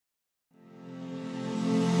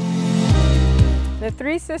The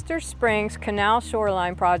Three Sisters Springs Canal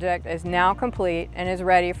Shoreline project is now complete and is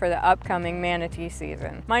ready for the upcoming manatee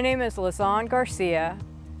season. My name is Lizanne Garcia,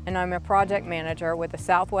 and I'm a project manager with the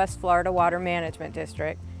Southwest Florida Water Management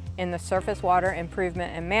District in the Surface Water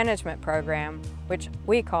Improvement and Management Program, which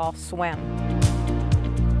we call SWIM.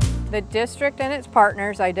 The district and its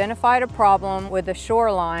partners identified a problem with the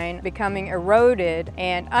shoreline becoming eroded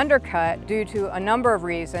and undercut due to a number of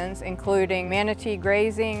reasons, including manatee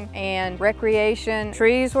grazing and recreation.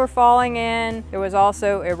 Trees were falling in. There was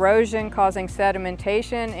also erosion causing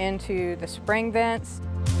sedimentation into the spring vents.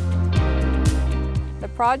 The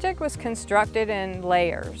project was constructed in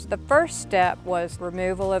layers. The first step was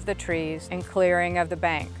removal of the trees and clearing of the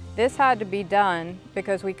bank. This had to be done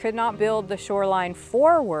because we could not build the shoreline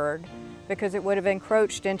forward because it would have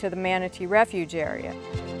encroached into the manatee refuge area.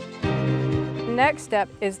 The next step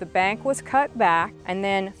is the bank was cut back and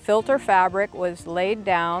then filter fabric was laid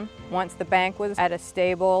down once the bank was at a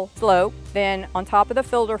stable slope. Then on top of the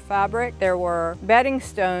filter fabric there were bedding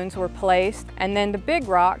stones were placed, and then the big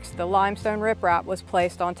rocks, the limestone riprap, was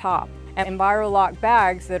placed on top. And EnviroLock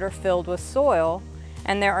bags that are filled with soil.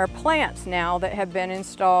 And there are plants now that have been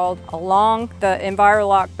installed along the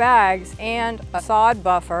EnviroLock bags and a sod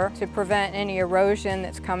buffer to prevent any erosion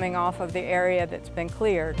that's coming off of the area that's been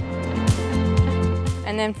cleared.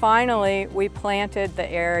 And then finally, we planted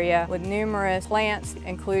the area with numerous plants,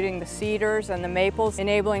 including the cedars and the maples,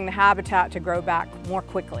 enabling the habitat to grow back more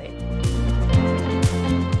quickly.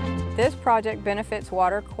 This project benefits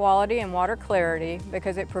water quality and water clarity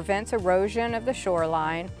because it prevents erosion of the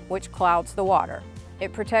shoreline, which clouds the water.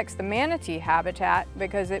 It protects the manatee habitat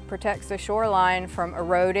because it protects the shoreline from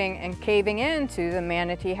eroding and caving into the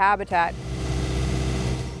manatee habitat.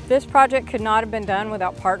 This project could not have been done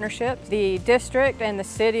without partnerships. The district and the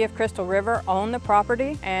city of Crystal River own the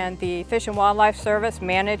property, and the Fish and Wildlife Service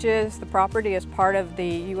manages the property as part of the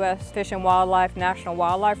U.S. Fish and Wildlife National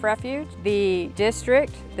Wildlife Refuge. The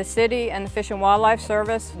district, the city, and the Fish and Wildlife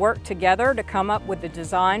Service worked together to come up with the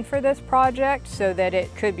design for this project so that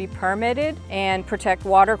it could be permitted and protect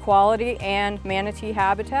water quality and manatee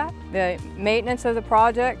habitat. The maintenance of the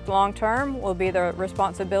project long-term will be the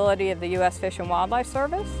responsibility of the U.S. Fish and Wildlife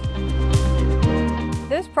Service.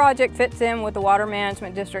 This project fits in with the Water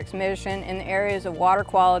Management District's mission in the areas of water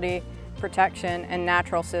quality, protection, and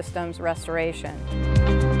natural systems restoration.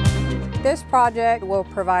 This project will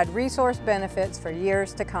provide resource benefits for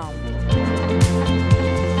years to come.